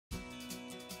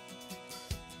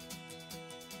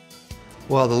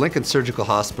Well, the Lincoln Surgical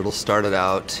Hospital started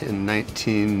out in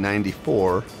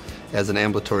 1994 as an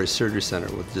ambulatory surgery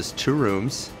center with just 2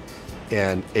 rooms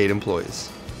and 8 employees.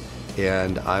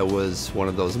 And I was one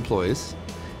of those employees.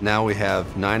 Now we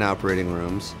have 9 operating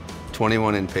rooms,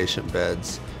 21 inpatient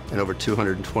beds, and over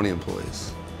 220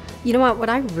 employees. You know what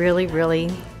I really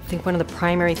think one of the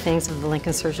primary things of the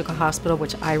Lincoln Surgical Hospital,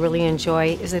 which I really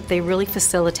enjoy, is that they really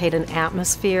facilitate an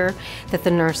atmosphere that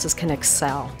the nurses can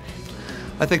excel.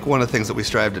 I think one of the things that we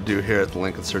strive to do here at the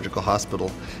Lincoln Surgical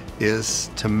Hospital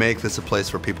is to make this a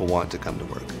place where people want to come to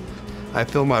work. I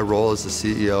feel my role as the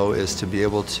CEO is to be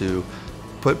able to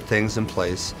put things in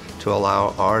place to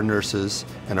allow our nurses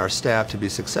and our staff to be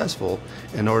successful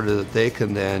in order that they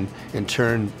can then, in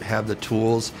turn, have the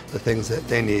tools, the things that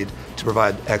they need to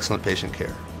provide excellent patient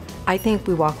care. I think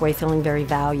we walk away feeling very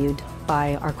valued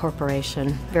by our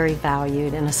corporation, very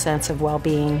valued in a sense of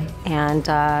well-being and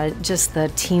just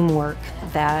the teamwork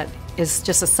that is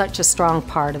just such a strong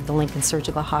part of the Lincoln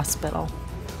Surgical Hospital.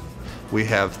 We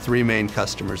have 3 main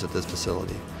customers at this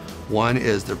facility. 1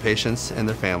 is their patients and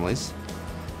their families,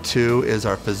 2 is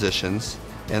our physicians,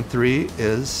 and 3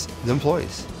 is the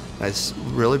employees. I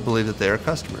really believe that they are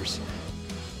customers.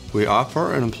 We offer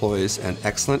our employees an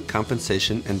excellent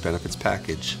compensation and benefits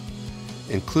package.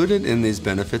 Included in these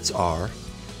benefits are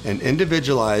an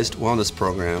individualized wellness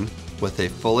program with a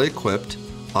fully equipped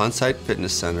on-site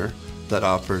fitness center that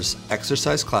offers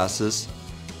exercise classes,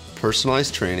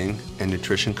 personalized training, and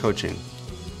nutrition coaching,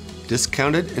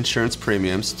 discounted insurance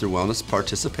premiums through wellness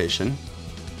participation,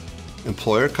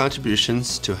 employer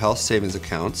contributions to health savings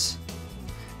accounts,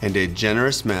 and a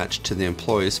generous match to the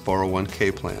employee's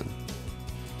 401k plan.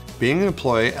 Being an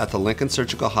employee at the Lincoln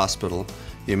Surgical Hospital,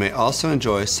 you may also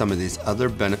enjoy some of these other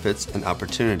benefits and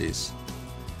opportunities: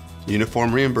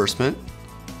 uniform reimbursement,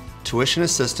 tuition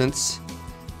assistance,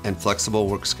 and flexible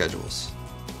work schedules.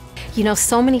 You know,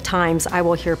 so many times I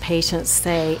will hear patients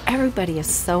say, everybody is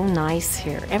so nice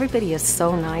here, everybody is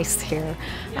so nice here.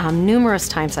 Numerous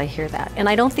times I hear that, and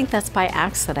I don't think that's by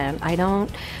accident.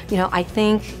 I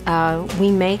think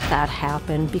we make that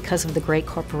happen because of the great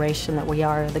corporation that we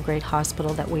are, the great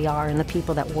hospital that we are, and the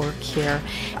people that work here.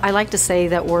 I like to say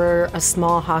that we're a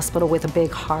small hospital with a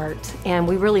big heart, and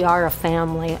we really are a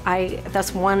family.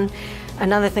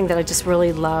 Another thing that I just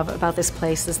really love about this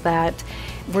place is that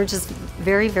we're just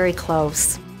very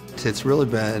close. It's really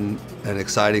been an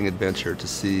exciting adventure to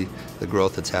see the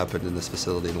growth that's happened in this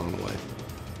facility along the way.